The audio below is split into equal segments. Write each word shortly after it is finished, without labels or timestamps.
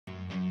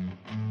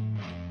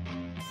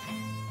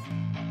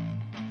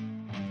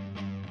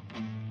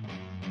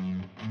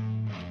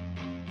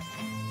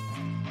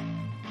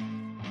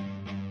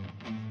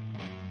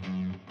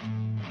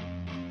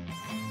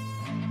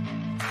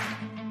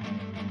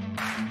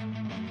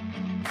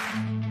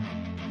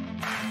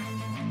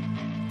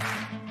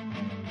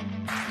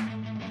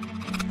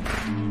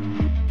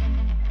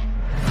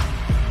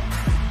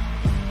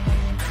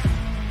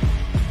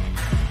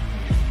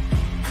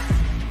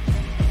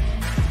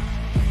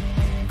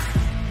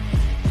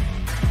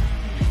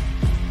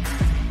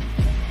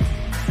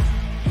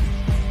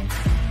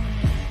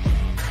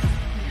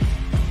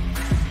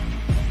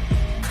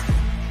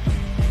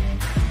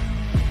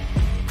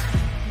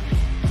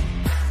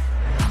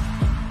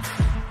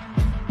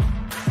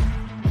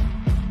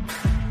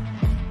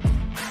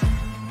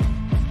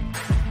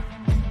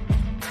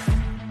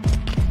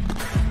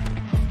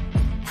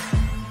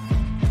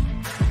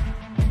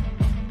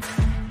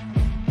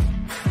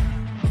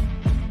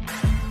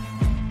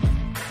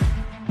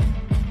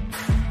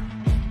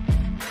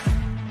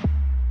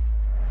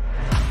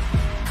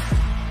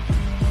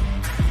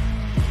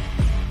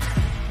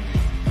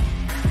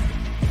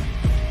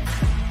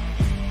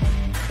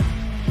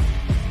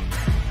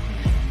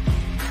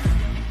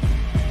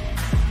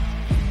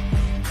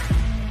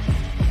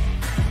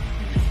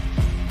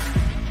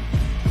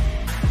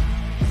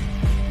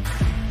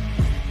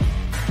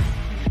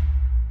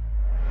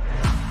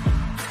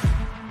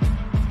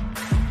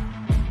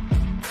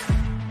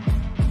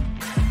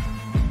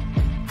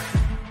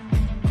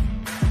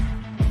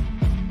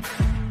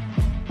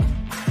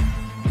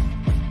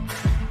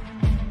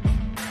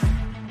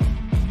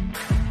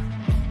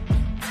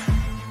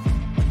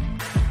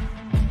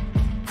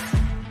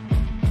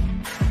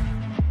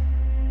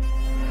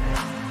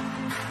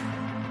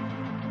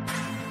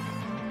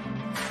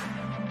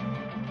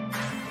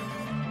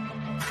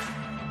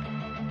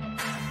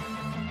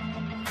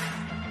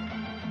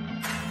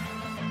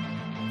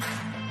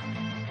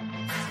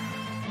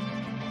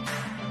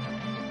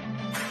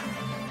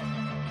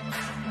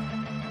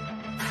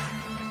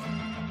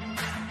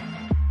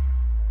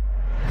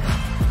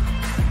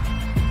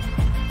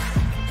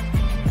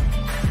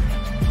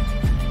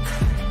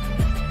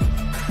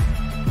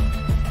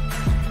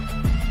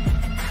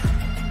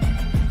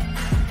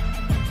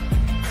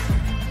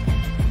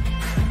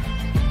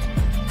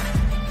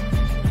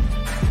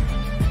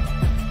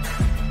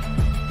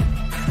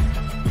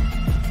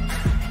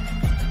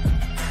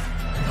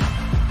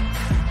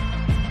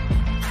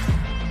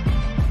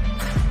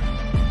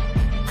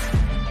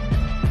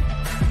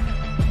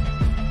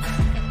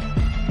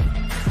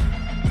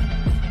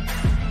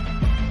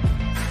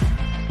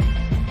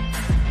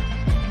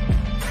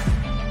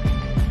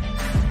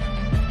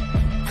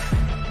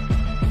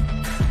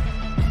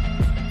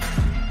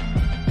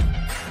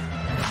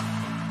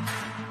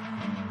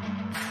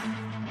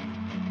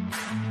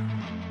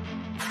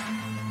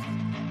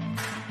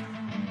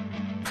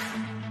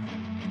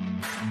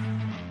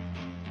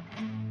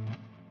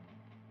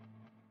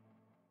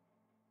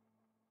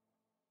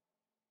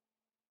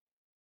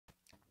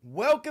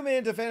Welcome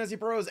into Fantasy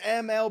Pros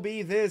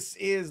MLB. This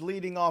is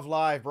Leading Off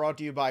Live, brought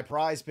to you by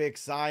PrizePicks.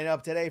 Sign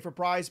up today for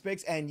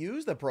PrizePicks and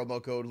use the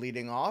promo code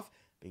Leading Off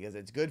because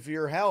it's good for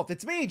your health.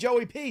 It's me,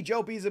 Joey P,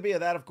 Joe Pizzabia.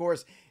 That, of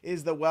course,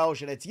 is the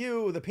Welsh, and it's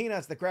you, the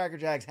Peanuts, the Cracker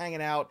Jacks,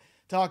 hanging out,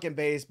 talking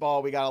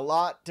baseball. We got a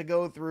lot to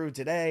go through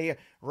today.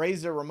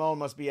 Razor Ramon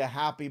must be a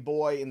happy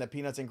boy in the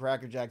Peanuts and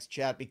Cracker Jacks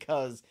chat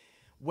because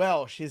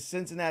Welsh, his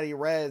Cincinnati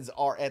Reds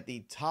are at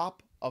the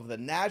top of the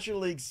National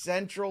League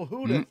Central.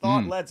 Who'd have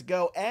thought? Let's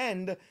go.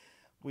 And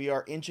we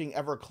are inching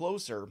ever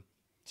closer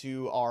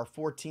to our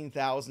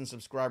 14,000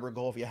 subscriber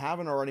goal. If you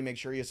haven't already, make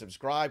sure you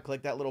subscribe.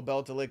 Click that little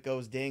bell till it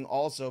goes ding.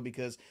 Also,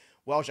 because,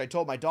 Welsh, I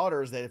told my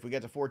daughters that if we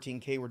get to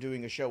 14K, we're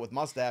doing a show with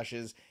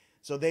mustaches.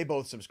 So they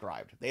both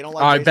subscribed. They don't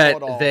like baseball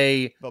at all. I bet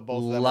they but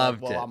both of them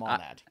loved well, it. I'm on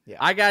that. Yeah.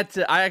 I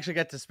actually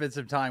got to spend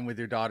some time with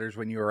your daughters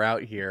when you were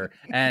out here,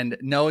 and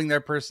knowing their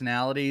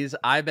personalities,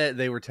 I bet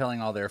they were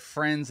telling all their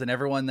friends and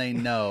everyone they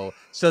know,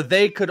 so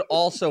they could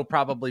also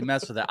probably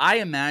mess with it. I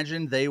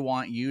imagine they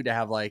want you to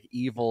have like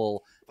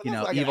evil,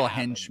 evil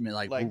henchmen,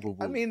 like woo, woo, woo.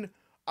 I mean,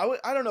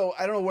 I don't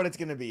know what it's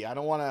gonna be. I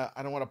don't want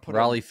to put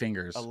Raleigh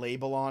fingers a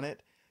label on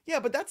it.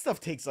 Yeah, but that stuff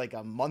takes like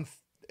a month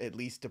at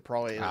least to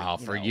probably.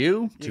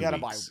 You gotta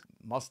buy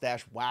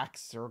mustache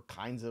wax or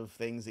kinds of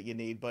things that you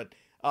need. But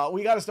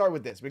we got to start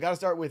with this. We got to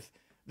start with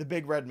the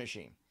big red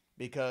machine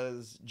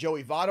because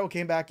Joey Votto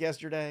came back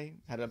yesterday,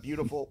 had a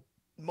beautiful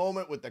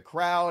moment with the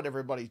crowd,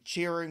 everybody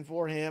cheering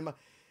for him.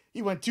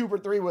 He went 2 for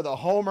 3 with a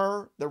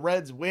homer. The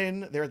Reds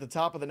win. They're at the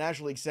top of the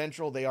National League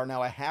Central. They are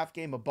now a half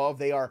game above.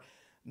 They are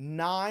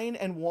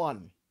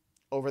 9-1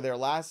 over their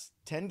last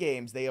 10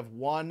 games. They have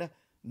won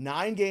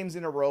 9 games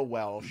in a row,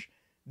 Welsh.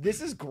 This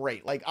is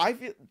great. Like, I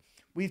feel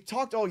we've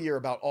talked all year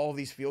about all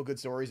these feel-good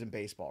stories in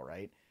baseball,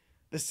 right?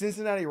 The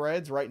Cincinnati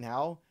Reds right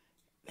now,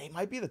 they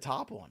might be the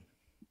top one.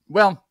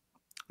 Well,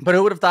 but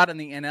who would have thought in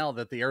the NL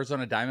that the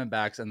Arizona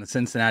Diamondbacks and the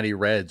Cincinnati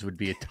Reds would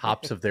be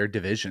tops of their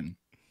division?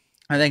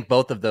 I think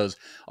both of those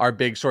are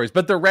big stories.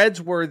 But the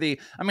Reds were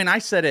I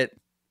said it,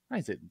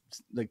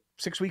 like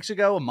 6 weeks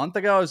ago, a month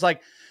ago? I was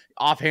like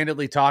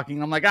offhandedly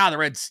talking. I'm like, the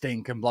Reds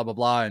stink and blah, blah,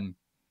 blah. And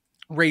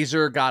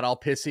Razor got all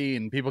pissy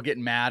and people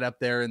getting mad up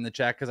there in the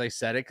chat because I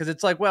said it. Because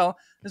it's like, well,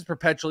 this is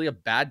perpetually a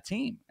bad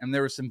team. And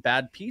there were some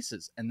bad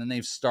pieces. And then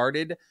they've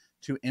started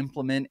to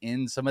implement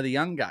in some of the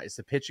young guys.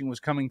 The pitching was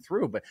coming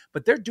through.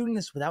 But they're doing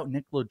this without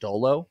Nick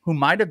Lodolo, who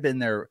might have been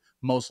their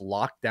most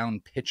locked down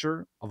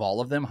pitcher of all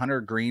of them.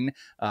 Hunter Green,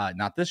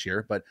 not this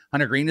year, but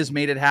Hunter Green has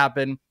made it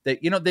happen.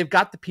 They've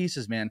got the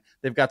pieces, man.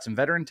 They've got some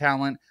veteran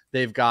talent.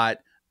 They've got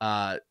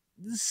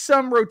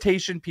some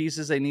rotation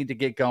pieces they need to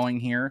get going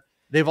here.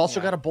 They've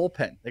also got a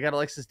bullpen. They got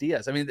Alexis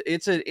Diaz. I mean,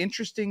 it's an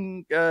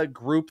interesting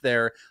group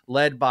there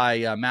led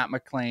by Matt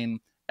McClain,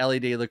 Ellie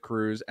De La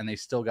Cruz, and they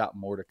still got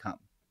more to come.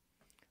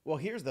 Well,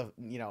 here's the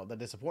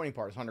disappointing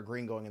part is Hunter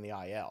Green going in the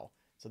IL.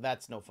 So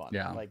that's no fun.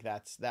 Yeah.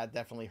 That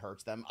definitely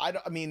hurts them. I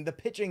mean, the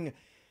pitching,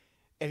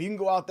 if you can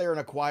go out there and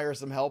acquire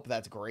some help,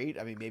 that's great.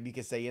 I mean, maybe you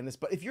could stay in this,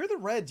 but if you're the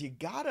Reds, you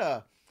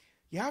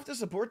have to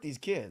support these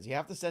kids. You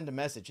have to send a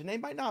message, and they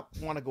might not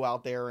want to go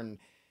out there and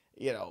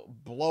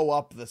blow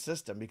up the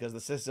system because the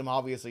system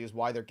obviously is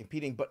why they're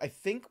competing. But I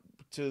think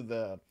to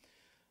the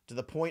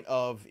point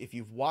of, if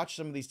you've watched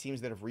some of these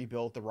teams that have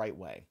rebuilt the right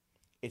way,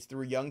 it's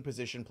through young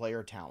position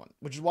player talent,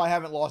 which is why I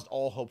haven't lost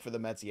all hope for the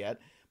Mets yet.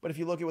 But if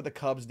you look at what the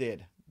Cubs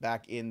did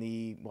back in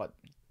the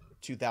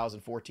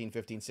 2014,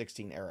 15,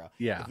 16 era.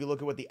 Yeah. If you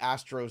look at what the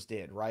Astros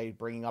did, right?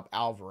 Bringing up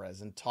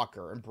Alvarez and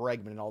Tucker and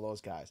Bregman and all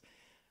those guys.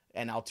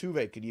 And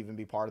Altuve could even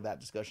be part of that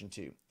discussion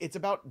too. It's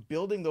about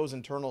building those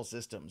internal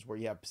systems where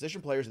you have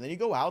position players, and then you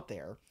go out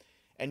there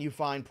and you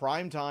find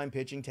primetime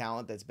pitching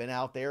talent that's been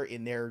out there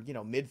in their,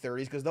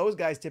 mid-30s, because those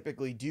guys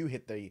typically do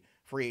hit the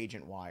free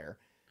agent wire.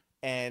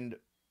 And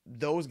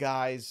those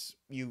guys,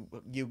 you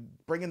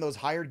bring in those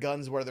hired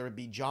guns, whether it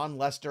be John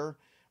Lester,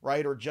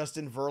 right, or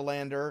Justin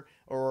Verlander,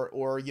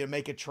 or you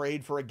make a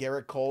trade for a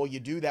Garrett Cole. You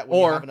do that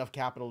when you have enough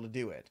capital to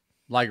do it.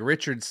 Like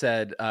Richard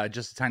said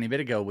just a tiny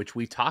bit ago, which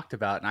we talked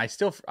about, and I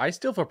still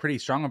feel pretty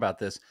strong about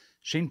this.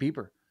 Shane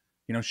Bieber,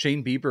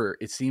 Shane Bieber.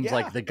 It seems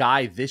like the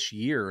guy this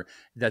year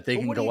that they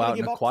can go out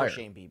and acquire. For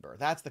Shane Bieber,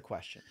 that's the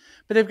question.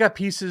 But they've got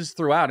pieces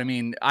throughout. I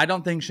mean, I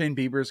don't think Shane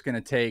Bieber is going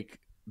to take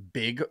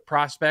big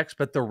prospects,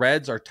 but the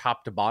Reds are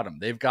top to bottom.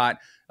 They've got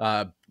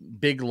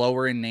big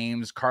lower end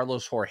names.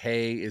 Carlos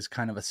Jorge is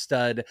kind of a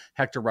stud.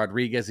 Hector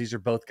Rodriguez. These are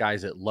both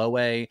guys at low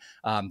A.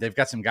 They've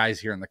got some guys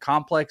here in the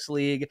complex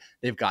league.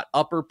 They've got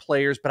upper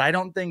players, but I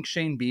don't think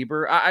Shane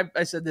Bieber,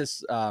 I said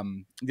this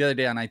the other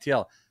day on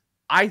ITL.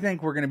 I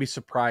think we're going to be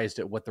surprised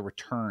at what the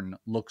return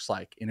looks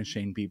like in a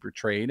Shane Bieber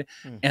trade.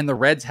 And the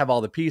Reds have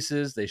all the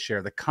pieces. They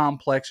share the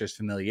complex. There's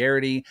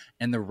familiarity,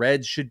 and the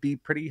Reds should be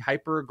pretty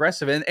hyper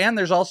aggressive. And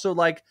there's also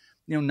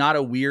not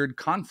a weird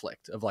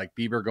conflict of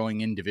Bieber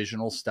going in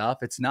divisional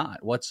stuff. It's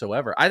not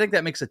whatsoever. I think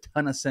that makes a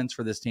ton of sense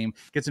for this team.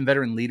 Get some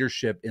veteran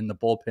leadership in the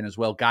bullpen as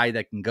well. Guy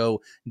that can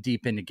go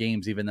deep into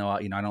games, even though,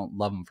 I don't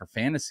love him for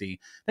fantasy.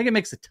 I think it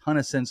makes a ton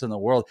of sense in the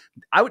world.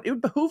 It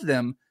would behoove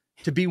them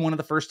to be one of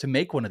the first to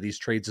make one of these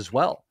trades as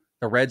well.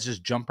 The Reds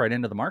just jump right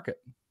into the market.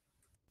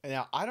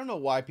 Now, I don't know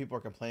why people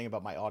are complaining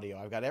about my audio.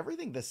 I've got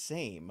everything the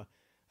same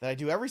that I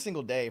do every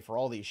single day for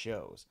all these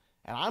shows.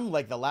 And I'm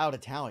like the loud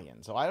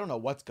Italian, so I don't know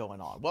what's going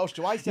on. Welsh,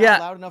 do I sound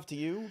loud enough to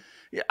you?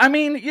 Yeah, I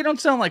mean, you don't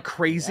sound like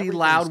crazy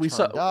loud. We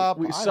saw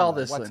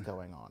this. What's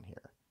going on here?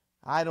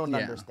 I don't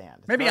understand.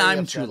 It's maybe very I'm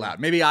upsetting. too loud.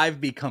 Maybe I've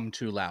become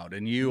too loud,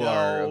 and you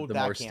are of the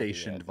more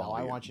stationed volume.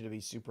 No, I want you to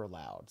be super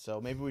loud. So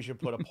maybe we should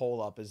put a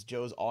poll up as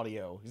Joe's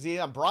audio. See,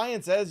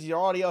 Brian says your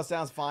audio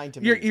sounds fine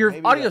to me. Your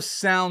audio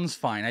sounds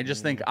fine. I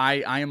just think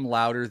I am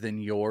louder than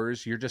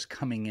yours. You're just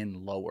coming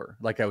in lower,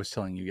 like I was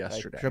telling you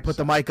yesterday. Should I put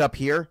the mic up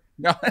here?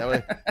 No.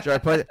 Should I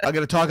put? I'm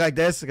gonna talk like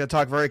this. I'm gonna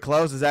talk very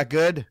close. Is that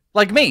good?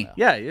 Like me?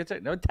 Yeah.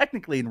 No,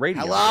 technically in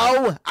radio.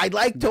 Hello, I'd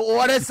like to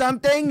order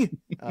something.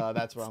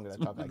 That's what I'm gonna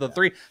talk like.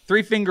 The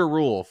three finger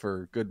rule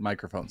for good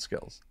microphone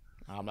skills.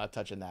 I'm not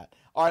touching that.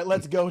 All right,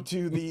 let's go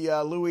to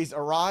the Luis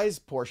Arraez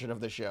portion of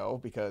the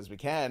show because we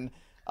can.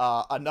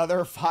 Another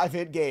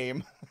 5-hit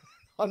game.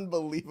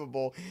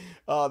 Unbelievable.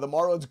 The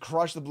Marlins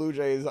crushed the Blue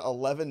Jays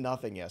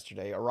 11-0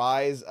 yesterday.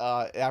 Arraez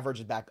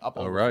averaged back up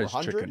over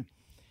 400.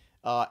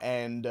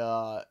 And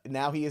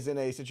now he is in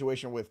a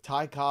situation with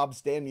Ty Cobb,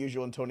 Stan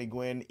Musial, and Tony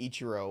Gwynn,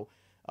 Ichiro.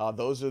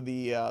 Those are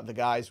the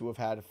guys who have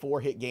had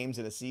 4-hit games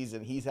in a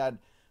season. He's had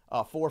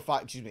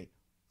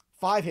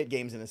 5-hit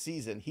games in a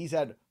season. He's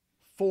had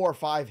 4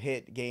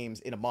 5-hit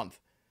games in a month.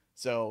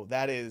 So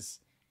that is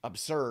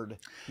absurd.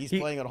 He's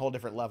playing on a whole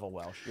different level,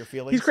 Welsh. Your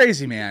feelings? He's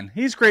crazy, man.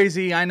 He's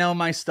crazy. I know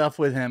my stuff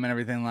with him and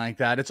everything like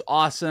that. It's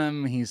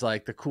awesome. He's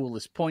like the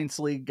coolest points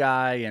league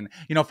guy. And,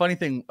 funny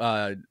thing,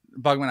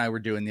 Bugman and I were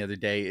doing the other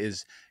day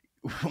is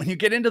when you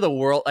get into the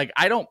world, like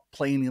I don't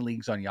play any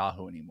leagues on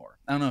Yahoo anymore.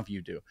 I don't know if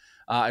you do.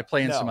 I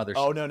play in some other.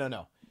 Oh,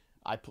 no.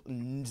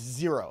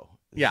 Zero.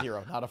 Yeah.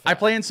 Zero. Not a fan. I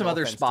play in some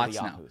other spots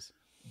now.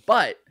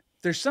 But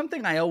there's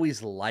something I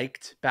always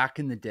liked back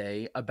in the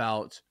day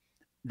about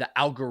the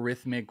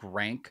algorithmic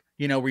rank,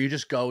 where you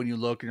just go and you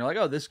look and you're like,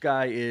 oh, this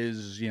guy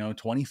is,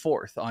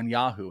 24th on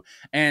Yahoo.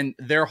 And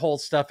their whole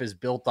stuff is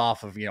built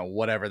off of,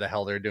 whatever the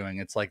hell they're doing.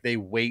 It's like they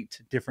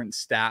weight different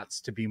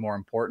stats to be more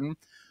important.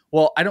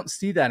 Well, I don't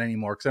see that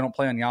anymore because I don't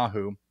play on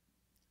Yahoo.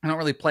 I don't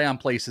really play on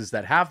places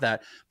that have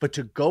that. But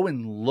to go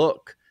and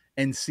look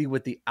and see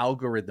what the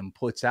algorithm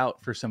puts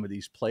out for some of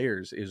these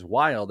players is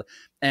wild.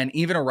 And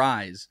even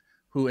Arraez,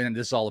 and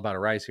this is all about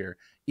Arraez here,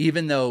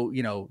 even though,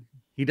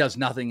 he does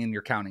nothing in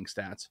your counting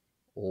stats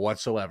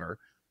whatsoever,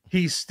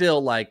 he's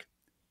still like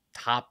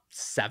top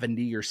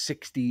 70 or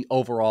 60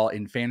 overall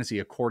in fantasy,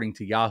 according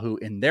to Yahoo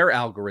in their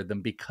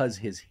algorithm, because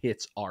his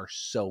hits are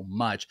so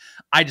much.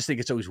 I just think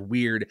it's always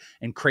weird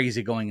and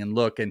crazy going and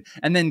look and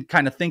then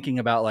kind of thinking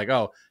about like,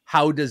 oh,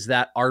 how does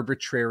that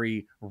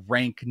arbitrary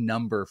rank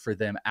number for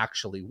them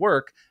actually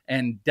work?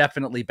 And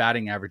definitely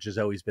batting average has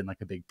always been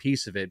like a big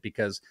piece of it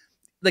because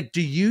like,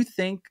 do you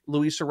think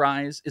Luis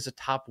Arraez is a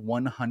top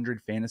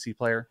 100 fantasy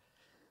player?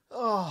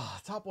 Oh,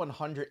 top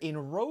 100 in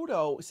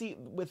Roto. See,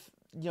 with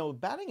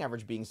batting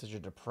average being such a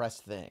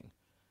depressed thing,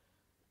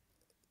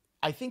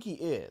 I think he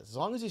is. As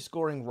long as he's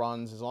scoring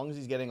runs, as long as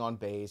he's getting on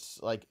base,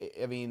 like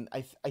I mean,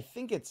 I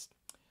think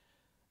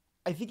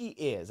he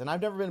is. And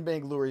I've never been a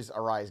big Luis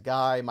Arraez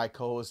guy. My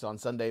co-host on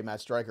Sunday,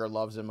 Matt Stryker,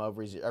 loves him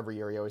every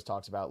year. He always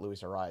talks about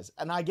Luis Arraez,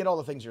 and I get all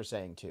the things you're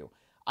saying too.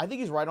 I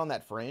think he's right on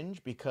that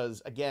fringe because,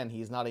 again,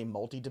 he's not a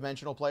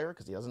multi-dimensional player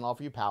because he doesn't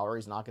offer you power.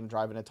 He's not going to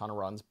drive in a ton of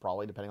runs,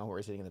 probably, depending on where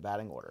he's sitting in the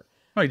batting order.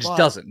 No, he just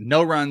doesn't.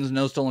 No runs,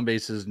 no stolen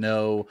bases,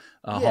 no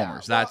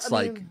homers. That's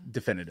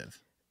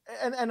definitive.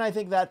 And I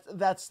think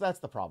that's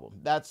the problem.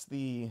 That's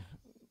the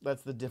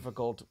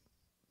difficult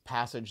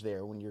passage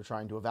there when you're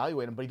trying to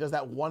evaluate him. But he does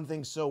that one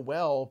thing so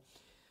well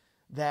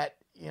that,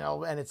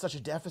 and it's such a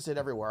deficit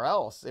everywhere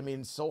else. I mean,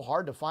 it's so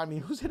hard to find. I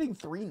mean, who's hitting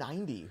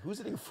 390? Who's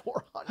hitting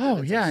 400?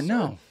 Oh, yeah,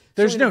 no.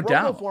 There's no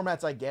doubt. Roto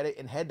formats, I get it.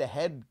 In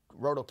head-to-head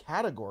Roto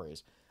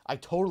categories, I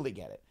totally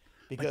get it.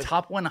 Because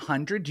top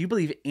 100? Do you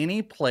believe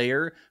any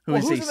player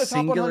who's in the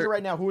singular... top 100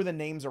 right now? Who are the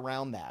names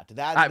around that?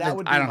 That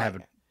would be. I don't have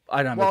it.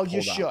 I don't. Well,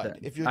 you should.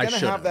 If you're going to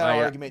have that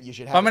argument, you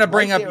should have. I'm going to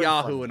bring up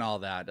Yahoo and all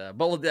that.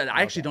 But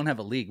I actually don't have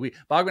a league.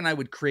 Bogman and I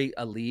would create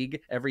a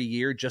league every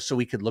year just so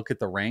we could look at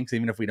the ranks,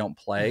 even if we don't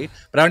play.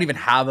 But I don't even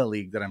have a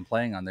league that I'm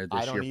playing on there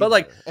this year. But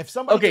like, if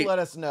somebody can let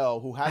us know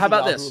who has a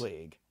Yahoo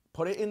league,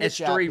 put it in the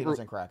chat. Peanuts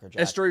and Cracker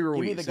Jack. Estory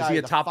Ruiz, is he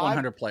a top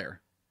 100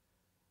 player?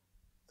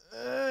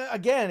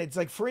 Again, it's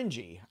like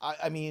fringy.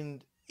 I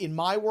mean, in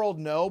my world,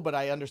 no, but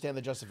I understand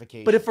the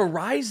justification. But if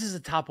Arraez is a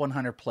top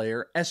 100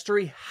 player,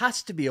 Estory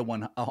has to be a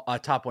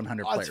top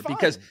 100 player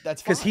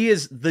because he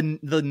is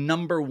the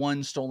number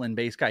one stolen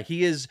base guy.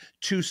 He is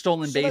 2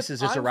 stolen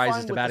bases as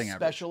Arraez to batting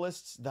average.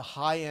 Specialists, the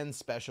high-end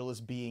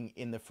specialists being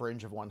in the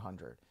fringe of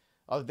 100.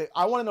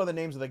 I want to know the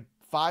names of the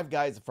 5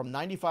 guys from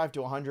 95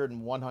 to 100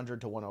 and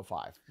 100 to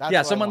 105.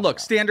 That's someone look,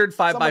 standard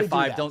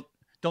 5x5.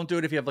 Don't do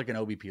it if you have like an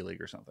OBP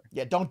league or something.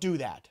 Yeah, don't do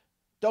that.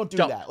 Don't do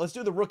that. Let's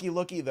do the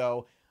rookie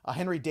though.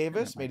 Henry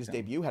Davis made his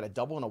debut, had a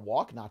double and a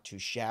walk, not too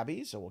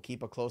shabby, so we'll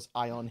keep a close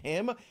eye on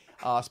him.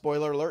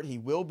 Spoiler alert, he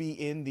will be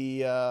in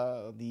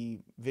the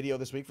video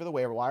this week for the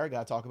waiver wire.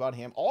 Got to talk about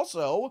him.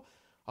 Also,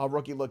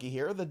 rookie lookie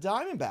here. The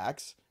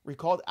Diamondbacks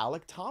recalled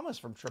Alek Thomas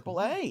from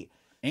AAA.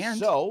 And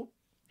so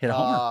hit a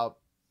homer.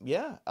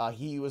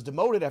 He was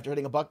demoted after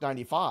hitting a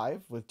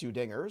 $195 with 2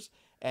 dingers,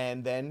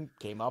 and then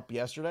came up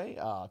yesterday.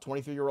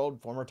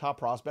 23-year-old former top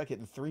prospect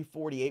hitting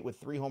 .348 with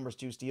 3 homers,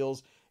 2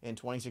 steals in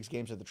 26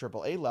 games at the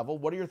AAA level.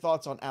 What are your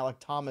thoughts on Alek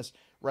Thomas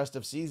rest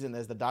of season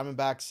as the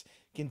Diamondbacks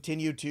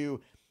continue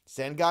to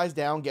send guys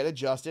down, get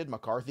adjusted?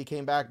 McCarthy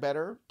came back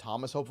better.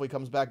 Thomas hopefully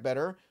comes back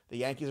better. The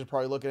Yankees are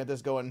probably looking at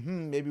this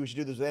going, maybe we should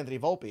do this with Anthony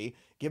Volpe.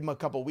 Give him a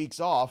couple weeks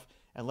off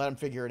and let him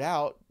figure it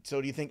out. So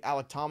do you think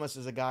Alek Thomas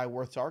is a guy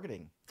worth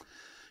targeting?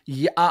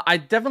 Yeah, I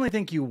definitely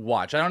think you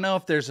watch. I don't know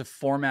if there's a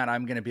format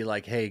I'm going to be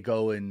like, hey,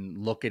 go and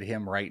look at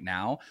him right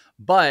now.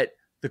 But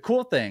the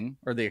cool thing,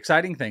 or the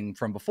exciting thing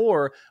from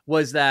before,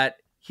 was that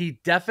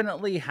he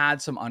definitely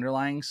had some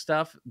underlying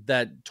stuff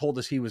that told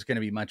us he was going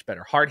to be much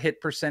better. Hard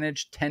hit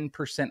percentage,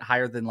 10%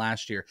 higher than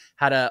last year.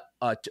 Had a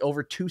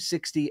over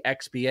 260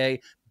 XBA.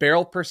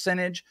 Barrel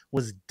percentage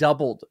was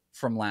doubled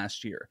from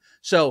last year.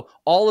 So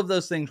all of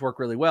those things work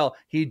really well.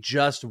 He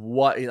just,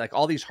 like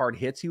all these hard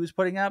hits he was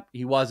putting up,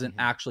 he wasn't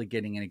actually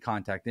getting any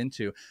contact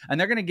into. And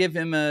they're going to give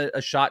him a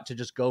shot to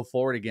just go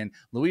forward again.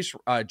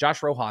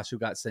 Josh Rojas, who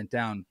got sent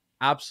down,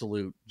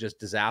 absolute just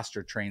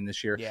disaster train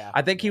this year. Yeah,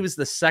 I think he was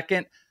the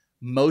second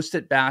most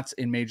at bats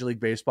in Major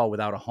League Baseball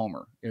without a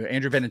homer.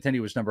 Andrew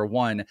Benintendi was number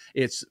 1.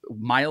 It's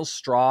Miles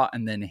Straw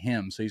and then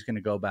him. So he's going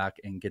to go back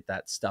and get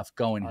that stuff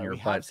going here. We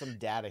have some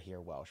data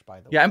here, Welsh, by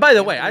the way. Yeah, and by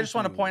the way, I just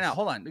want to point out,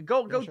 hold on,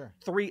 go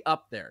 3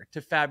 up there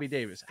to Fabby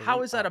Davis.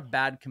 How is that a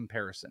bad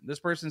comparison? This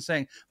person's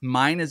saying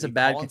mine is a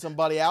bad. Calling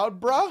somebody out,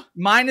 bro?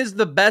 Mine is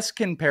the best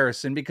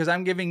comparison because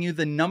I'm giving you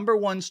the number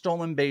 1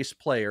 stolen base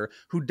player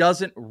who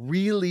doesn't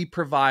really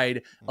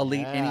provide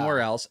elite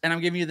anywhere else, and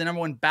I'm giving you the number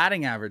 1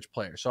 batting average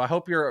player. So I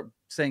hope you're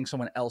saying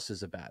someone else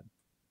is a bad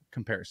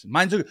comparison.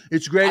 Mine's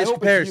it's greatest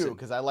comparison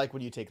because I like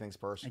when you take things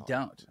personal. I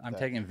don't. I'm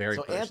taking it very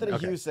personal. Anthony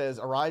Hughes says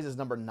Arraez is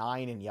number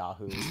 9 in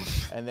Yahoo,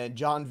 and then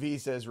John V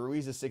says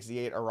Ruiz is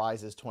 68,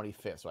 Arraez is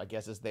 25th. So I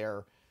guess it's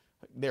their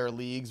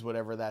leagues,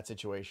 whatever that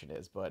situation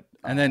is. But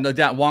and then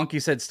Wonky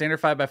said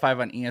standard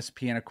 5x5 on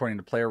ESPN according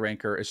to Player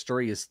Ranker,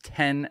 Asturi is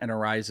 10 and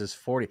Arraez is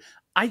 40.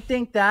 I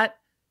think that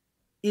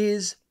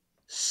is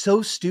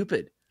so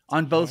stupid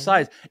on both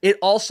sides. It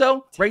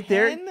also 10? Right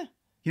there.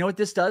 You know what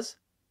this does?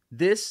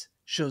 This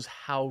shows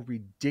how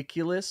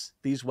ridiculous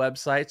these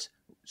websites'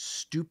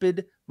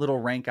 stupid little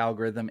rank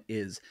algorithm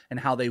is and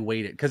how they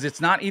weight it. Because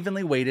it's not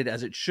evenly weighted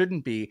as it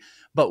shouldn't be,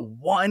 but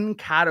one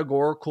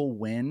categorical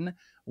win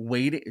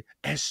weighted.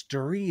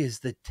 Esturi is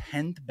the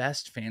 10th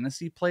best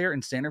fantasy player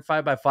in standard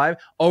 5x5.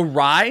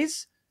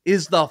 Arraez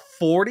is the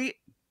 40.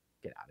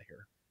 Get out of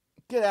here.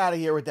 Get out of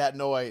here with that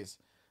noise.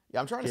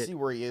 Yeah, I'm trying to see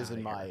where he is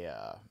in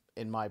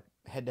my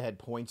head-to-head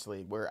points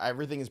league, where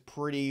everything is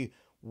pretty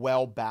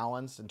well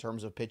balanced in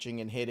terms of pitching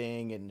and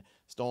hitting and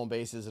stolen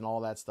bases and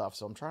all that stuff.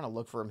 So I'm trying to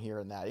look for him here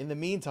and that. In the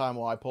meantime,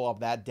 while I pull up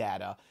that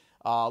data,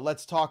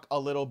 let's talk a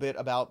little bit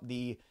about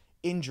the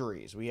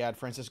injuries. We had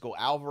Francisco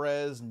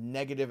Alvarez,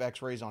 negative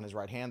x-rays on his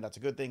right hand. That's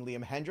a good thing.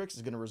 Liam Hendricks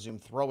is going to resume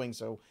throwing,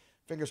 so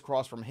fingers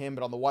crossed from him.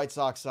 But on the White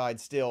Sox side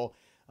still,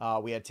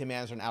 we had Tim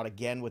Anderson out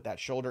again with that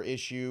shoulder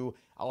issue.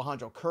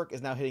 Alejandro Kirk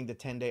is now hitting the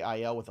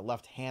 10-day IL with a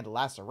left hand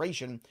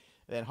laceration.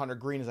 Then Hunter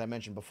Green, as I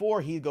mentioned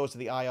before, he goes to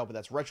the IL, but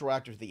that's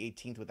retroactive to the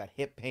 18th with that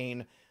hip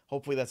pain.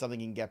 Hopefully that's something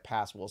he can get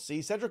past. We'll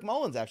see. Cedric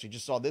Mullins actually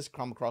just saw this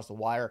come across the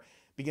wire.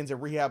 Begins a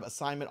rehab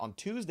assignment on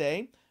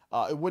Tuesday.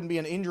 It wouldn't be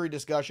an injury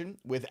discussion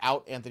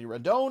without Anthony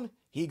Rendon.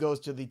 He goes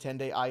to the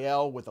 10-day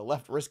IL with a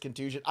left wrist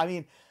contusion. I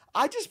mean,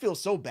 I just feel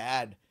so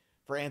bad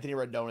for Anthony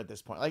Rendon at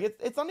this point. Like,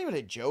 it's not even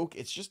a joke.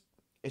 It's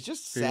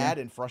just sad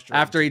and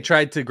frustrating. After he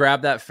tried to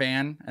grab that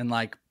fan and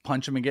like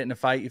punch him and get in a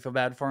fight, you feel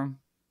bad for him?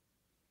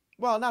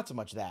 Well, not so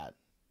much that.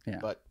 Yeah.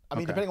 But I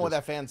mean, depending on what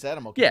that fan said,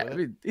 I'm okay with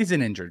it. He's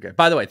an injured guy.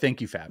 By the way, thank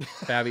you, Fabby.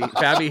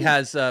 Fabby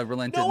has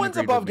relented. No one's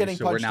above getting punched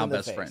so we're now in the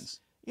best face. Friends.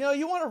 You know,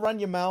 you want to run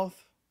your mouth,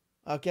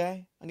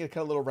 okay? I'm going to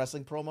cut a little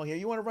wrestling promo here.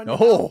 You want to run your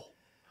mouth?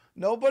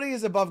 Nobody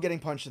is above getting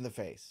punched in the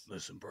face.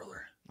 Listen,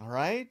 brother. All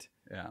right?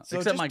 Yeah. So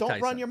Except just Mike don't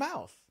Tyson. run your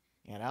mouth.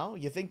 You know,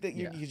 you think that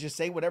you just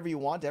say whatever you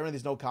want,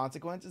 there's no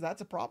consequences.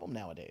 That's a problem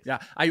nowadays. Yeah.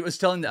 I was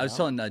telling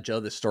Joe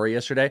this story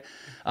yesterday.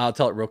 I'll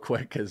tell it real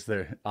quick because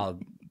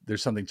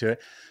there's something to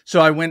it. So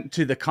I went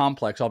to the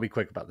complex. I'll be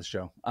quick about this,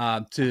 Joe.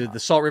 To the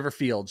Salt River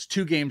Fields.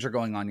 2 games are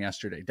going on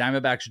yesterday.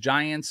 Diamondbacks,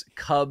 Giants,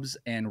 Cubs,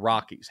 and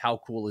Rockies. How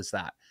cool is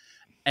that?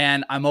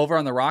 And I'm over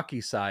on the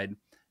Rockies side,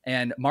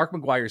 and Mark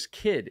McGwire's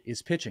kid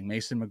is pitching,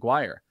 Mason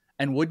McGwire.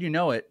 And would you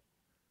know it,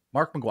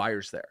 Mark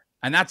McGwire's there.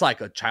 And that's like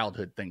a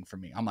childhood thing for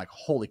me. I'm like,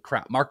 holy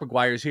crap. Mark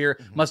McGwire's here.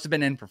 Must have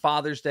been in for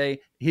Father's Day.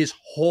 His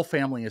whole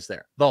family is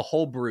there. The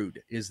whole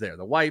brood is there.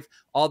 The wife,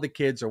 all the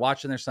kids are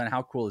watching their son.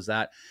 How cool is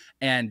that?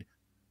 And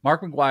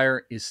Mark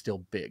McGwire is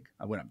still big.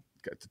 I went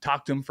to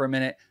talk to him for a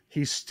minute.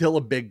 He's still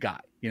a big guy,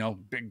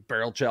 big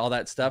barrel chest, all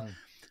that stuff.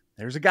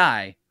 There's a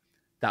guy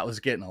that was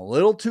getting a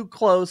little too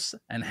close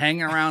and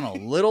hanging around a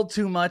little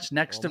too much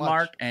next to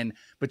Mark. And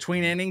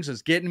between innings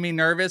was getting me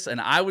nervous. And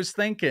I was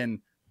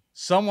thinking,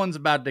 someone's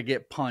about to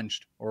get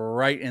punched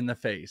right in the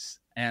face.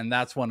 And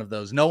that's one of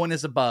those. No one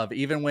is above,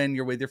 even when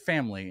you're with your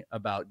family,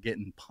 about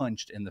getting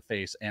punched in the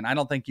face. And I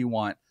don't think you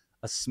want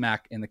a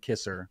smack in the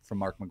kisser from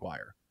Mark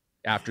McGwire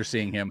after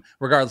seeing him,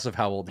 regardless of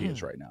how old he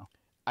is right now.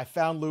 I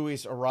found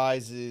Luis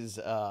Arraez's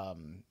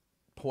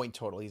point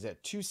total. He's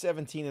at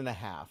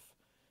 217.5.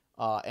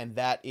 And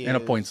that is in a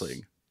points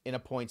league. In a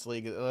points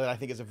league. I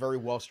think it's a very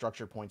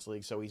well-structured points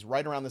league. So he's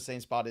right around the same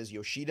spot as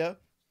Yoshida.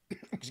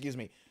 Excuse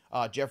me.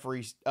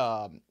 Jeffrey,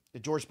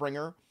 George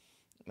Springer.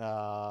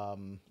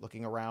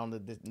 Looking around.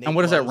 And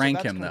what does that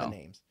rank him, though?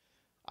 Names.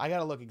 I got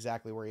to look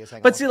exactly where he is.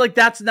 But see, like,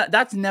 that's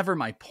never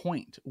my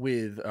point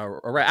with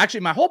actually,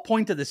 my whole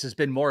point of this has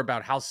been more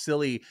about how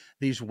silly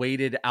these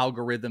weighted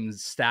algorithms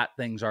stat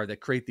things are that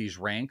create these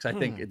ranks. I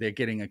think they're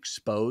getting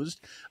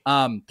exposed.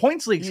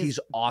 Points leagues, he's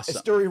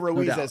awesome. Esturi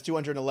Ruiz has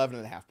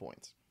 211.5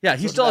 points. Yeah,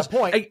 he still has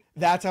point.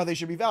 That's how they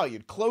should be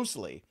valued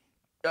closely.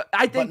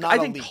 I think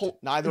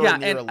neither are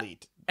near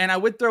elite. And I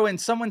would throw in,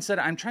 someone said,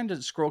 I'm trying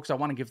to scroll because I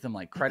want to give them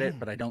like credit,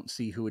 but I don't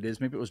see who it is.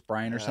 Maybe it was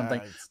Brian or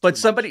something. But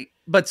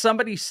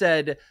somebody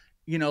said,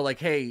 you know, like,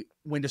 hey,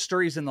 when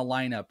Esturi's in the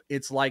lineup,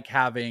 it's like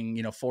having,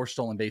 you know, 4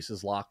 stolen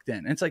bases locked in.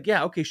 And it's like,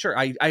 yeah, okay, sure.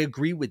 I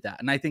agree with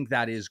that. And I think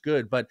that is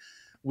good. But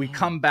we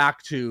come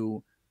back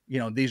to, you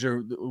know, these are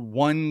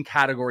one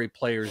category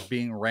players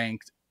being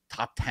ranked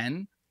top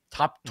 10.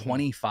 Top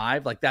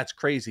 25, like that's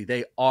crazy.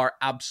 They are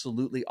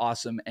absolutely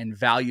awesome and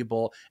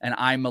valuable, and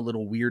I'm a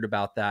little weird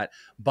about that.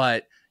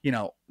 But you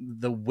know,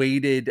 the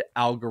weighted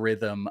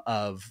algorithm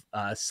of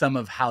some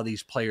of how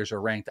these players are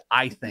ranked,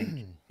 I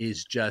think,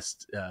 is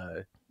just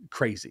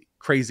crazy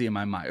in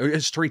my mind.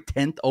 Is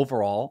 10th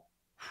overall?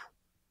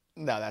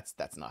 No,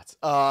 that's nuts.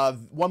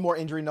 One more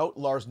injury note: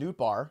 Lars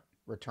Nootbaar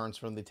returns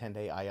from the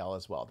 10-day IL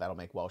as well. That'll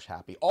make Welsh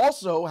happy.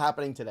 Also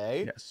happening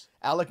today, yes,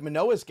 Alek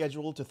Manoah is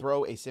scheduled to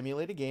throw a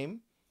simulated game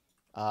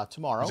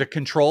tomorrow. Is it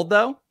controlled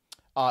though?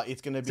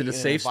 It's going to be in an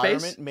safe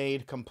environment space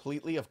made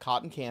completely of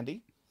cotton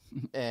candy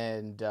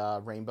and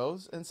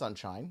rainbows and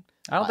sunshine.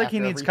 I don't think he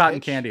needs cotton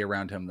candy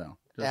around him though.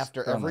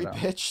 After every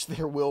pitch,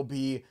 there will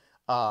be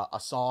a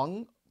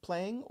song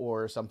playing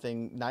or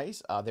something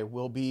nice. There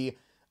will be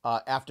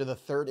after the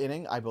 3rd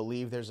inning, I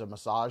believe there's a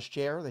massage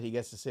chair that he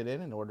gets to sit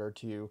in order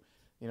to, you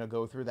know,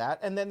 go through that.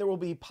 And then there will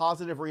be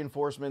positive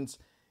reinforcements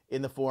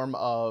in the form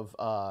of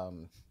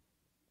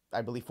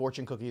I believe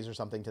fortune cookies or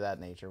something to that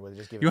nature, where they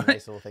just give you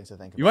nice little things to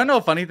think about. You want to know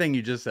a funny thing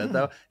you just said,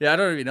 though? Yeah, I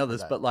don't even know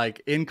this, but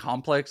like in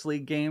complex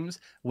league games,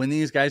 when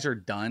these guys are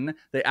done,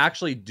 they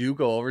actually do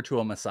go over to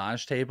a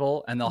massage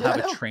table and they'll have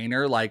a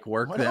trainer like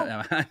work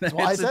them.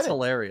 It's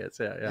hilarious.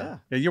 Yeah.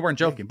 You weren't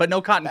joking, but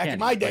no cotton candy. Back in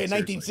my day, in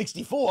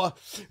 1964,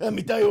 let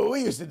me tell you what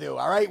we used to do.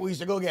 All right, we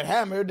used to go get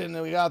hammered, and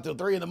then we got till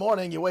 3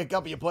 a.m. You wake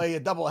up, you play a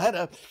double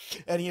header,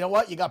 and you know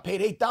what? You got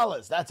paid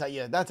 $8. That's how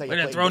you. We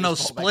didn't throw no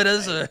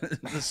splitters.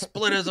 The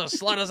splitters or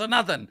slutters or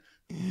nothing.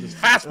 Just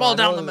fastball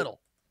down the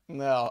middle.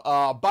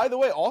 No. By the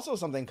way, also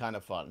something kind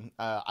of fun.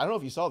 I don't know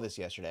if you saw this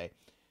yesterday.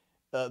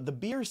 The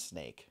beer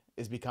snake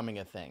is becoming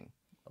a thing.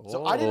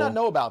 So I did not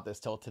know about this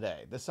till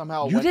today. This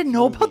somehow you didn't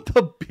know about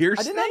the beer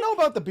snake? I did not know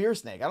about the beer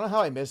snake. I don't know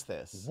how I missed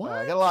this. What?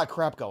 I got a lot of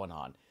crap going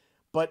on.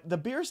 But the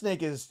beer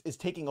snake is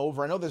taking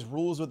over. I know there's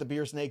rules with the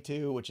beer snake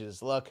too, which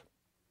is, look,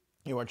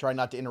 you are trying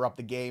not to interrupt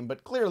the game,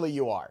 but clearly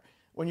you are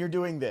when you're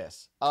doing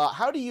this.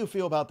 How do you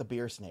feel about the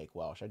beer snake,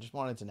 Welsh? I just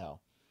wanted to know.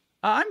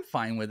 I'm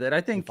fine with it.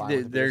 I think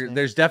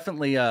there's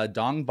definitely a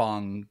dong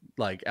bong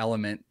like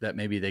element that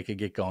maybe they could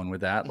get going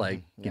with that,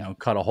 like you know,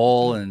 cut a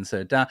hole and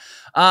set it down.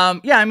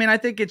 Yeah, I mean, I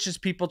think it's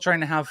just people trying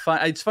to have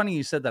fun. It's funny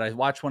you said that. I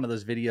watched one of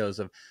those videos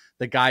of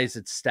the guys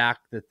that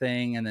stacked the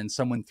thing, and then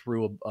someone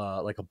threw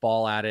like a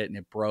ball at it and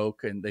it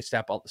broke, and they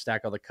stack all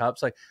the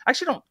cups. Like, I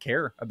actually don't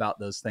care about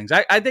those things.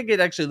 I think it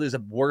actually is a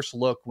worse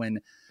look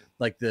when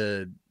like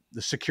the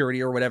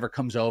security or whatever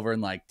comes over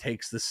and like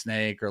takes the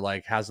snake or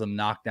like has them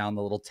knock down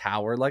the little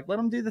tower. Like, let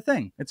them do the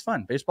thing. It's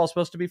fun. Baseball's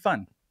supposed to be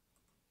fun.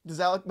 Does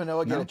Alek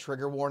Manoah get a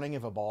trigger warning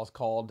if a ball's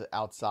called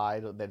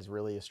outside that is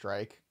really a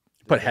strike?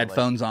 Put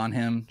headphones on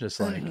him, just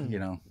like, you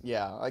know.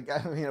 Yeah, like,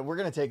 I mean, we're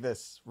gonna take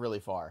this really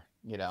far.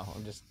 You know,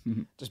 I'm just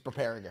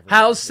preparing everything.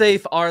 How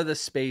safe are the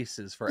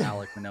spaces for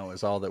Alek Manoah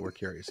is all that we're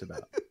curious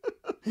about.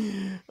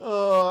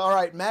 All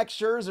right, Max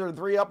Scherzer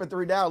 3 up and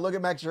 3 down. Look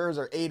at Max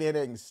Scherzer, 8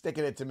 innings,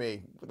 sticking it to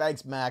me.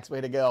 Thanks, Max.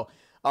 Way to go.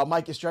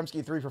 Mike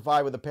Yastrzemski 3 for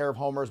 5 with a pair of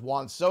homers.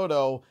 Juan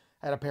Soto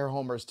had a pair of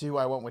homers too.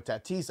 I went with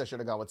Tatis. I should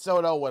have gone with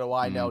Soto. What do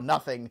I know?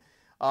 Nothing.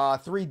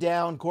 3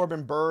 down.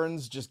 Corbin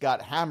Burns just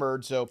got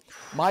hammered. So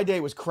my day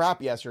was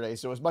crap yesterday.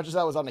 So as much as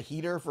I was on a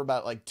heater for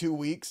about like 2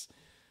 weeks,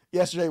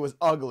 yesterday was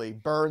ugly.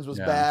 Burns was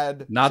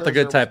bad. Not Scherzer the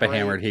good type of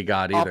hammered he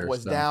got either. Up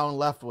was down,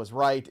 left was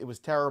right. It was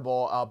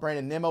terrible.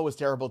 Brandon Nimmo was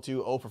terrible too.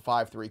 0 for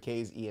 5, 3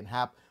 Ks. Ian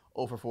Happ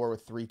 0 for 4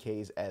 with 3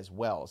 Ks as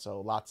well.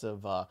 So lots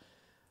of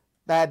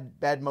bad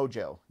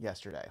mojo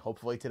yesterday.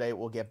 Hopefully today it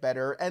will get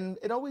better. And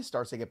it always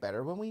starts to get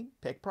better when we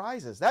pick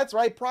prizes. That's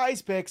right,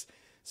 PrizePicks.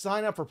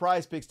 Sign up for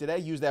PrizePicks today.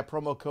 Use that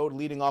promo code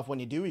leading off when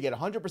you do. You get a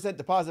 100%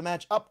 deposit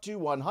match up to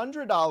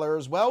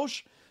 $100.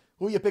 Welsh,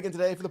 who are you picking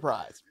today for the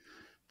prize?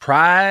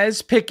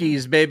 Prize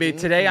pickies, baby.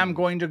 Today I'm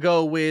going to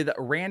go with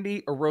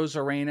Randy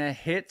Arozarena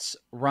hits,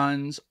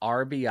 runs,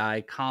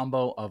 RBI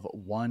combo of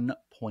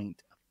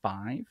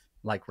 1.5,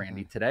 like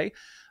Randy today.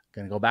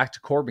 Going to go back to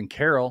Corbin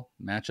Carroll.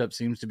 Matchup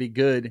seems to be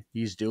good.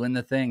 He's doing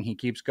the thing. He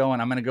keeps going.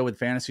 I'm going to go with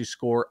fantasy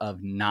score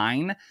of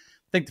 9. I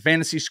think the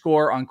fantasy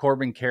score on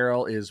Corbin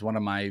Carroll is one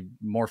of my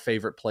more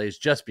favorite plays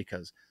just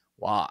because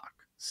walk,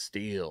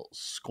 steals,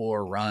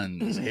 score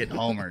runs, hit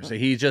homers.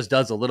 He just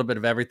does a little bit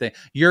of everything.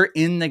 You're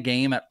in the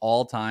game at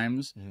all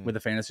times with a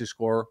fantasy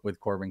score with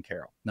Corbin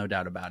Carroll. No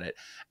doubt about it.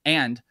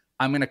 And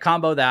I'm going to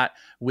combo that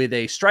with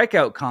a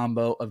strikeout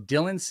combo of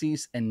Dylan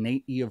Cease and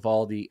Nate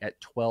Eovaldi at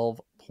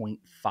 12.5.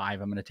 I'm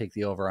going to take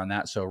the over on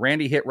that. So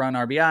Randy hit, run,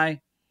 RBI,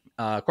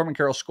 Corbin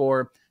Carroll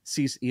score,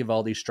 Cease,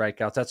 Eovaldi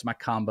strikeouts. That's my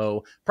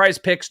combo. Prize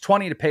picks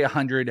 20 to pay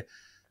 100.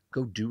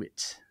 Go do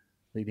it.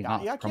 Leading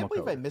off. Yeah, I can't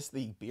believe I missed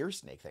the beer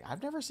snake thing.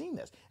 I've never seen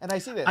this, and I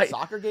see that in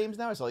soccer games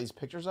now. I saw these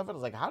pictures of it. I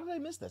was like, "How did I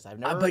miss this?" I've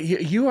never. But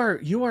you are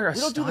we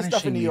don't do this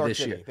stuff in New York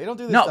City. Year. They don't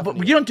do this. No,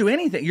 but you don't do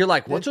anything. You're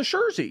like, "What's a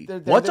jersey?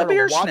 What's a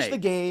beer snake?" Watch the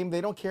game.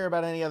 They don't care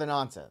about any other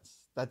nonsense.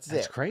 That's it.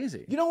 That's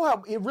crazy. You know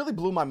what? It really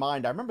blew my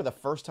mind. I remember the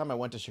first time I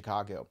went to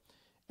Chicago,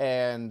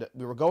 and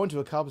we were going to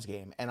a Cubs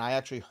game, and I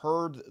actually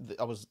heard.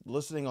 I was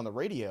listening on the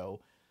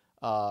radio.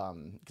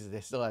 Because they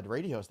still had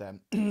radios then,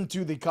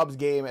 to the Cubs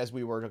game as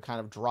we were kind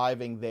of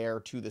driving there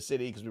to the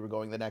city because we were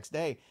going the next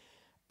day.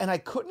 And I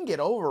couldn't get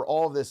over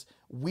all this,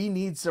 we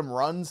need some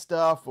run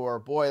stuff, or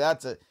boy,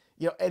 that's a,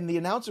 and the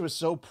announcer was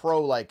so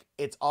pro, like,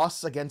 it's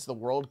us against the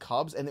world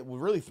Cubs. And it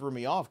really threw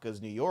me off because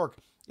New York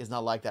is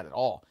not like that at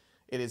all.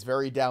 It is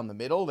very down the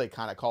middle. They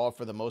kind of call it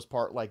for the most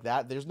part like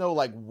that. There's no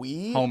like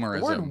we. Homerism.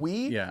 The word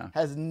we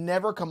has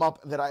never come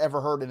up that I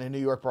ever heard in a New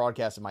York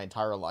broadcast in my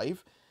entire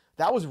life.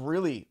 That was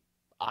really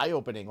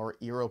eye-opening, or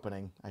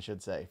ear-opening, I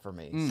should say, for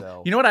me.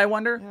 So you know what I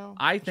wonder?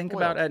 I think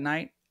about at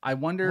night. I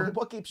wonder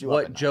what keeps you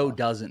what Joe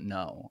doesn't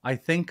know. I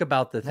think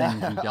about the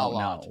things you don't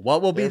know.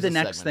 What will be the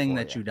next thing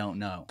that you don't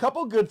know?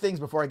 Couple good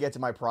things before I get to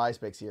my prize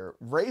picks here.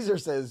 Razor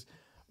says,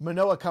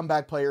 Manoah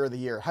comeback player of the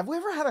year. Have we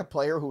ever had a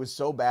player who was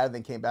so bad and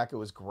then came back, it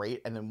was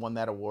great, and then won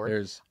that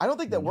award? I don't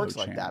think that works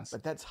like that,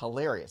 but that's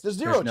hilarious. There's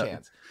zero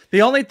chance.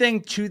 The only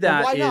thing to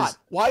that why not?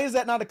 Why is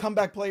that not a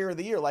comeback player of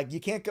the year? Like, you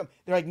can't come.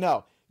 They're like,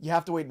 no. You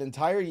have to wait an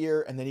entire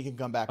year, and then he can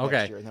come back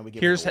next year, and then we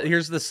give.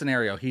 Here's the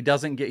scenario.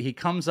 He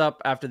comes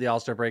up after the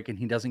All-Star break, and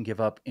he doesn't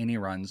give up any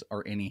runs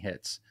or any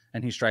hits,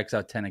 and he strikes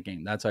out 10 a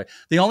game. That's why.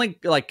 The only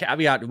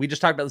caveat, we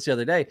just talked about this the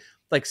other day,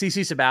 like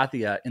CC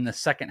Sabathia in the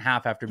second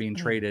half after being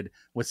traded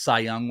was Cy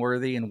Young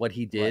worthy, and what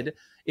he did. Right.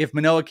 If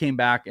Manoah came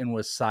back and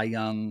was Cy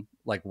Young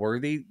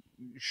worthy,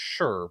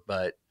 sure,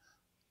 but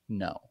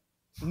no.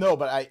 No,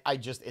 but I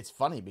just, it's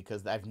funny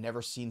because I've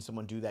never seen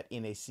someone do that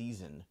in a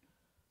season.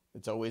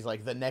 It's always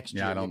like the next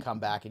year you come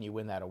back and you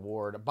win that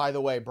award. By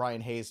the way,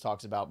 Brian Hayes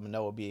talks about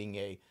Manoah being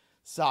a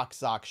sock,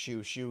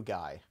 shoe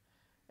guy.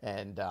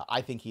 And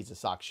I think he's a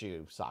sock,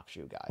 shoe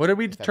guy. What did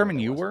we determine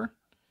you were?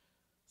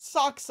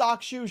 Sock,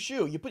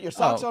 shoe. You put your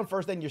socks on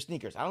first, then your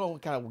sneakers. I don't know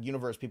what kind of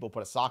universe people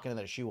put a sock in and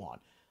then a shoe on.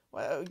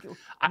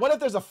 What if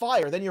there's a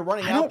fire? Then you're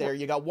running out there.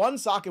 You got one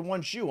sock and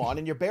one shoe on,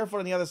 and you're barefoot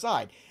on the other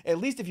side. At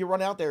least if you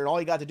run out there and all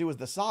you got to do is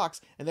the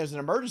socks, and there's an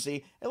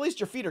emergency, at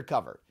least your feet are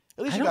covered.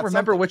 At least I don't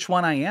remember which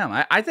one I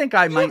am. I think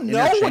I might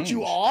know what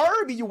you are.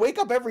 I mean, you wake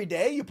up every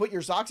day, you put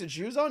your socks and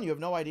shoes on, you have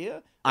no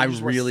idea. I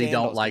really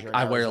don't like.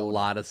 I wear a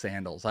lot of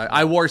sandals.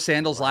 I wore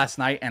sandals last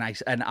night, and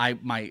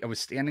I was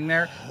standing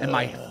there, and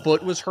my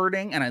foot was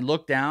hurting, and I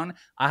looked down.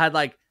 I had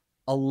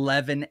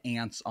 11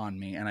 ants on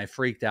me, and I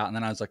freaked out. And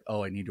then I was like,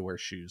 "Oh, I need to wear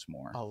shoes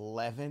more."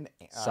 11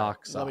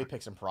 socks. Let me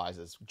pick some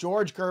prizes.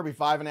 George Kirby,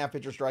 5.5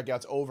 pitcher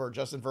strikeouts over.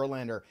 Justin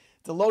Verlander.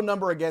 It's a low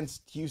number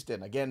against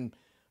Houston. Again,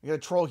 I'm going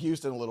to troll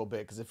Houston a little bit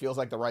because it feels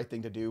like the right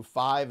thing to do.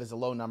 5 is a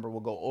low number. We'll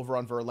go over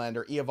on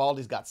Verlander.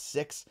 Eovaldi's got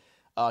 6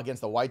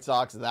 against the White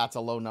Sox. That's a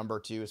low number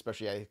too,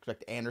 especially I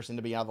expect Anderson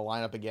to be out of the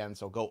lineup again,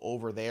 so go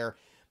over there.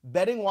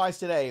 Betting-wise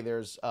today,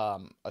 there's a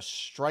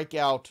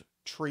strikeout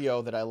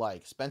trio that I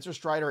like. Spencer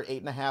Strider at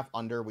 8.5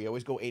 under. We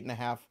always go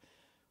 8.5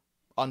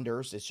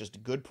 unders. It's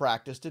just good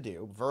practice to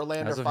do.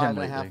 Verlander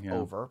 5.5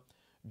 over.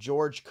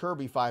 George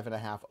Kirby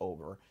 5.5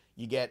 over.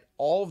 You get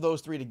all of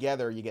those three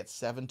together, you get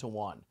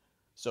 7-1.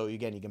 So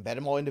again, you can bet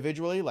them all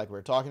individually, like we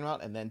were talking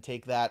about, and then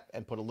take that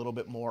and put a little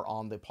bit more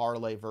on the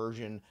parlay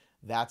version.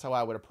 That's how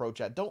I would approach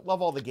that. Don't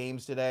love all the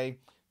games today,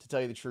 to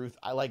tell you the truth.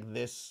 I like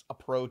this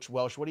approach.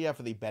 Welsh, what do you have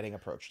for the betting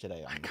approach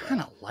today? I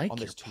kind of like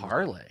your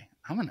parlay.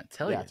 I'm going to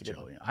tell you,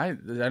 Joey. I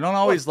don't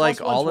always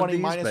like all of these,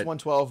 minus but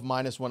 112,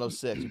 minus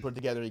 106. You put it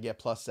together, you get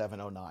plus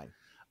 709.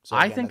 So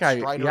again, I think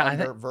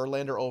under,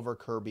 Verlander over,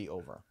 Kirby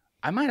over.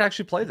 I might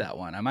actually play that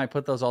one. I might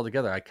put those all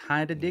together. I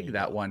kind of dig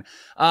that one.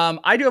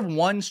 I do have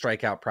one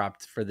strikeout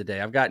prop for the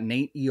day. I've got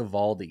Nate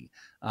Eovaldi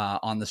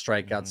on the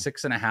strikeout.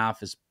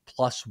 6.5 is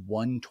plus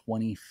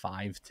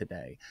 125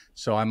 today.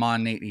 So I'm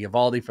on Nate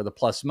Eovaldi for the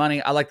plus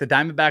money. I like the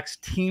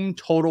Diamondbacks team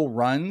total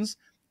runs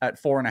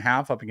at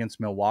 4.5 up against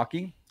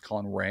Milwaukee,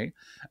 Colin Ray.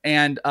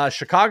 And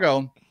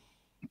Chicago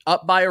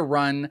up by a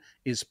run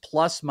is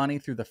plus money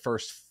through the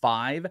first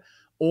 5.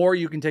 Or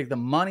you can take the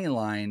money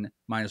line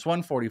minus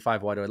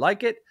 145. Why do I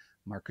like it?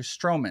 Marcus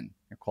Stroman,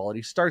 your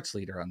quality starts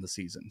leader on the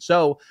season.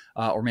 So,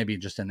 or maybe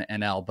just in the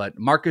NL, but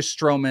Marcus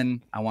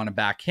Stroman, I want to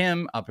back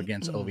him up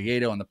against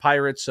Oviedo and the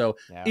Pirates. So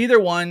either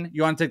one,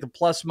 you want to take the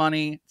plus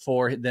money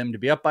for them to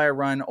be up by a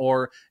run,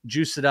 or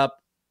juice it up,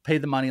 pay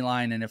the money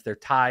line. And if they're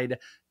tied,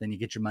 then you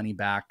get your money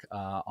back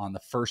on the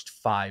first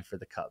 5 for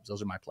the Cubs.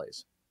 Those are my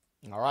plays.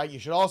 All right. You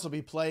should also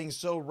be playing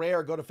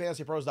Sorare. Go to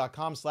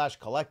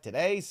fantasypros.com/collect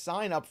today.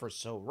 Sign up for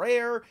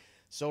Sorare.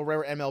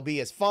 Sorare MLB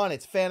is fun.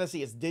 It's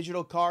fantasy. It's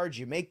digital cards.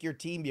 You make your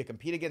team. You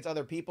compete against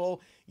other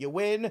people. You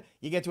win.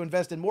 You get to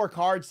invest in more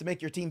cards to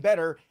make your team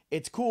better.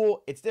 It's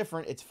cool. It's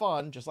different. It's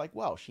fun. Just like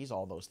Welsh. He's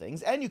all those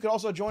things. And you can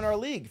also join our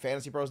league,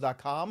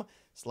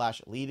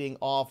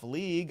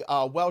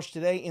 fantasypros.com/leadingoffleague. Welsh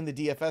today in the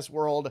DFS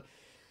world.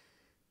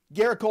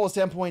 Garrett Cole is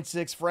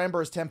 10.6.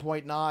 Framber is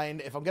 10.9.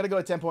 If I'm going to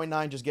go to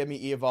 10.9, just give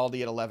me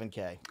Eovaldi at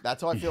 11K.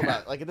 That's how I feel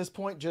about it. Like at this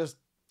point, just,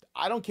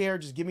 I don't care.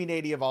 Just give me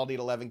Nate Eovaldi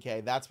at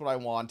 11K. That's what I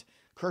want.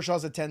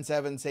 Kershaw's at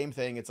 10.7, same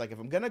thing. It's like, if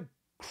I'm going to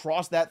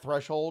cross that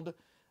threshold,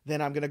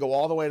 then I'm going to go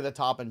all the way to the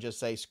top and just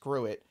say,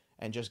 screw it,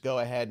 and just go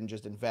ahead and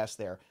just invest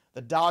there.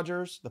 The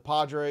Dodgers, the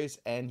Padres,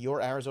 and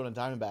your Arizona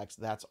Diamondbacks,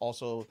 that's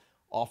also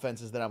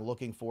offenses that I'm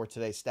looking for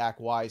today,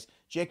 stack-wise.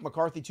 Jake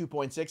McCarthy,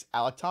 2.6.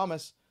 Alek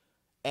Thomas,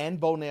 and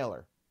Bo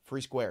Naylor,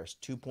 free squares,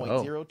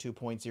 2.0,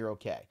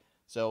 2.0K.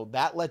 So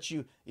that lets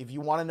you, if you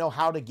want to know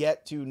how to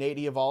get to Nate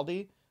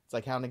Eovaldi, it's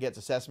like how to get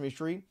to Sesame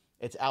Street.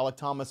 It's Alek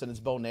Thomas and it's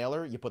Bo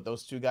Naylor. You put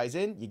those two guys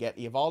in, you get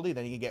Eovaldi,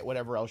 then you can get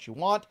whatever else you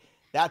want.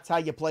 That's how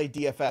you play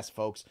DFS,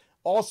 folks.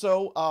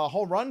 Also,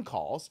 home run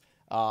calls.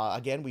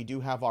 Again, we do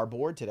have our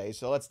board today,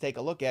 so let's take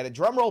a look at it.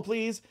 Drum roll,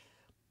 please.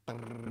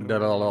 Boom!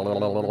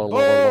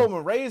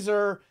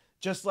 Razor,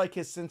 just like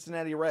his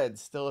Cincinnati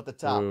Reds, still at the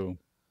top. Ooh.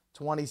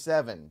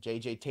 27.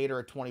 J.J. Tater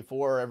at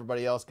 24.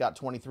 Everybody else got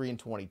 23 and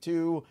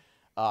 22.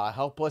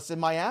 Help us in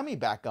Miami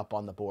back up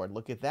on the board.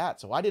 Look at that.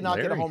 So I did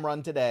not get a home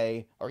run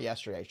today, or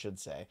yesterday, I should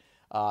say.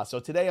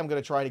 So today I'm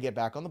going to try to get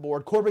back on the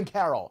board. Corbin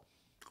Carroll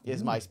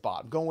is my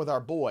spot. I'm going with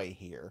our boy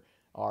here,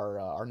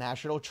 our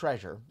national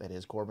treasure, that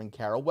is Corbin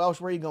Carroll.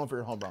 Welsh, where are you going for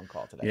your home run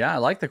call today? Yeah, I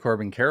like the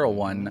Corbin Carroll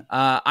one.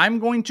 I'm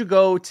going to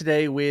go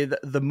today with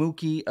the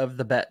Mookie of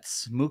the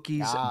bets.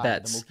 Mookie's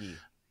bets. The Mookie.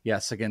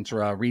 Yes, against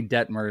Reed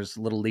Detmer's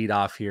little lead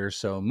off here.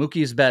 So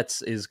Mookie's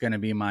bets is going to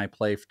be my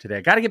play for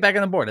today. Got to get back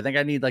on the board. I think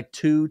I need like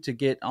 2 to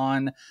get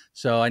on.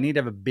 So I need to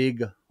have a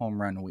big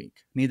home run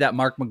week. Need that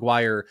Mark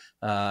McGwire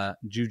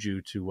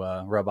juju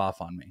to rub off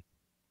on me.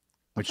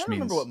 Which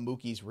means, remember what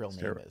Mookie's real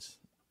name is.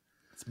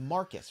 It's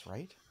Marcus,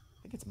 right?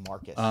 I think it's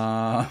Marcus.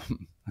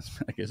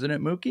 Isn't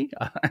it Mookie?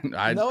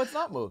 No, it's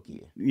not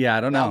Mookie. Yeah, I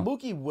don't know.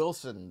 Mookie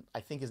Wilson, I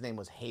think his name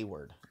was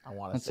Hayward. I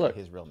want to say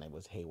his real name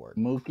was Hayward.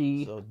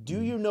 Mookie. So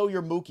do you know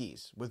your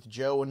Mookies with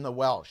Joe and the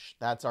Welsh?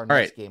 That's our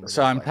next game.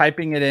 So I'm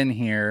typing it in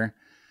here.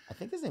 I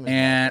think his name is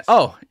Marcus.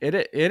 Oh,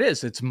 it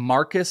is. It's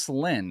Marcus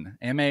Lynn.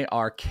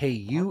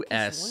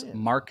 Markus.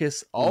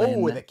 Marcus Lynn. Oh,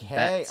 with a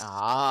K.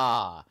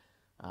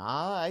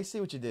 I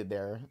see what you did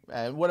there.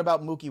 And what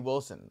about Mookie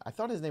Wilson? I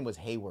thought his name was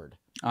Hayward.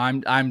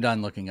 I'm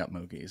done looking up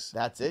Mookies.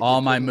 That's it.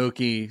 All my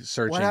Mookie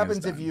searching. What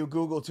happens if you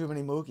Google too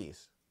many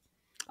Mookies?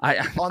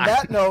 On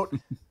that note,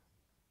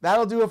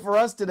 that'll do it for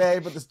us today.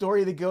 But the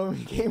story of the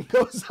game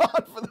goes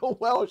on for the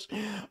Welsh.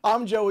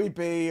 I'm Joey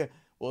P.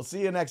 We'll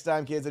see you next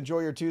time, kids.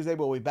 Enjoy your Tuesday.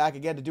 We'll be back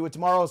again to do it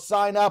tomorrow.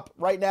 Sign up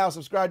right now.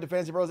 Subscribe to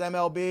Fantasy Pros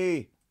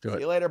MLB. See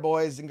you later,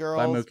 boys and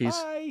girls. Bye,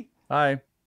 Mookies. Bye. Bye.